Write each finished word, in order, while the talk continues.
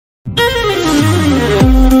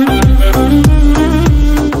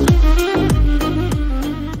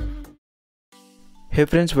Hey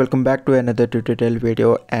friends, welcome back to another tutorial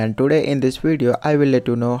video, and today in this video I will let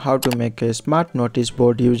you know how to make a smart notice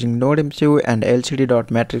board using Nodemcu and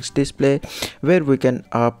LCD.matrix display, where we can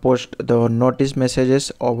post the notice messages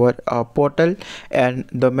over a portal and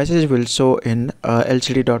the message will show in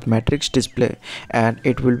LCD.matrix display and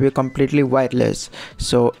it will be completely wireless.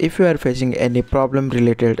 So if you are facing any problem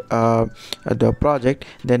related the project,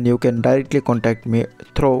 then you can directly contact me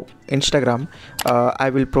through Instagram. I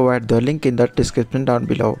will provide the link in the description down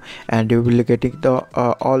below, and you will getting the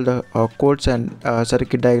all the codes and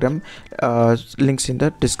circuit diagram links in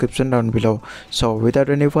the description down below. So without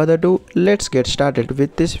any further ado, let's get started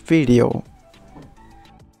with this video.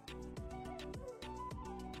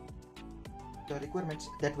 The requirements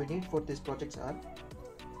that we need for this projects are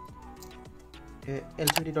a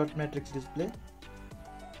LCD.matrix display,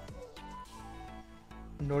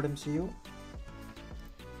 Nodemcu,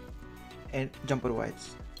 and jumper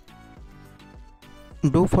wires.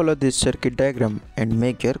 Do follow this circuit diagram and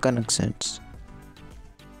make your connections.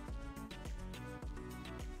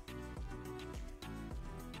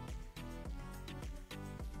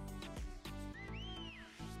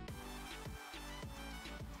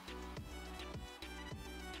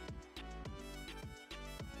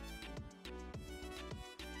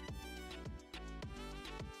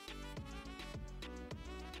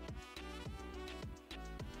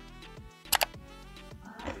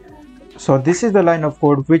 So this is the line of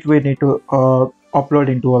code which we need to upload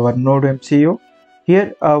into our Nodemcu.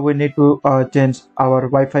 Here we need to change our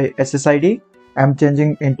Wi-Fi SSID. I'm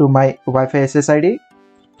changing into my Wi-Fi SSID,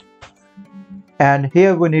 and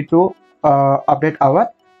here we need to update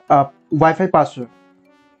our Wi-Fi password.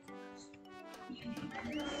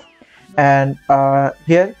 And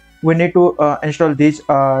here we need to install these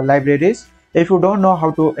libraries. If you don't know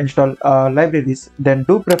how to install libraries, then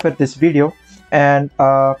do prefer this video, and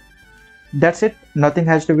that's it. Nothing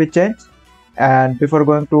has to be changed. And before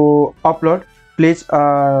going to upload, please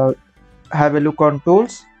have a look on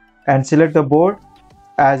tools and select the board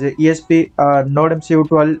as a ESP Nodemcu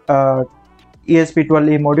 12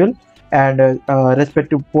 ESP12E module and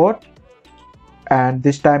respective port, and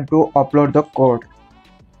this time to upload the code.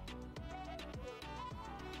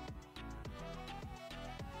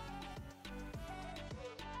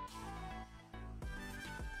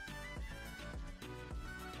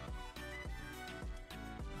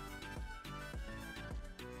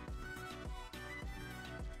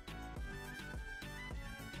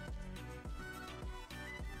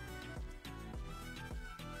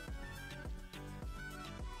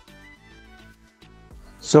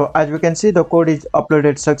 So as we can see, the code is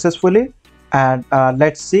uploaded successfully, and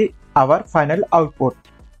let's see our final output.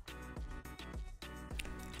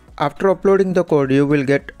 After uploading the code, you will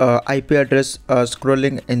get IP address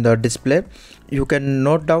scrolling in the display. You can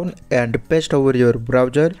note down and paste over your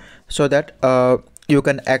browser so that you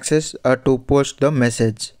can access to post the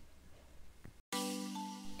message.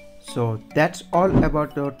 So that's all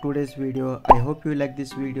about today's video. I hope you like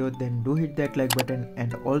this video. Then do hit that like button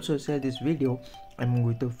and also share this video among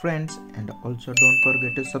with your friends, and also don't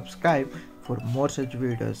forget to subscribe for more such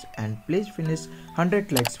videos, and please finish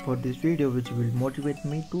 100 likes for this video, which will motivate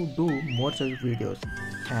me to do more such videos,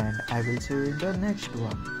 and I will see you in the next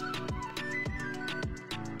one.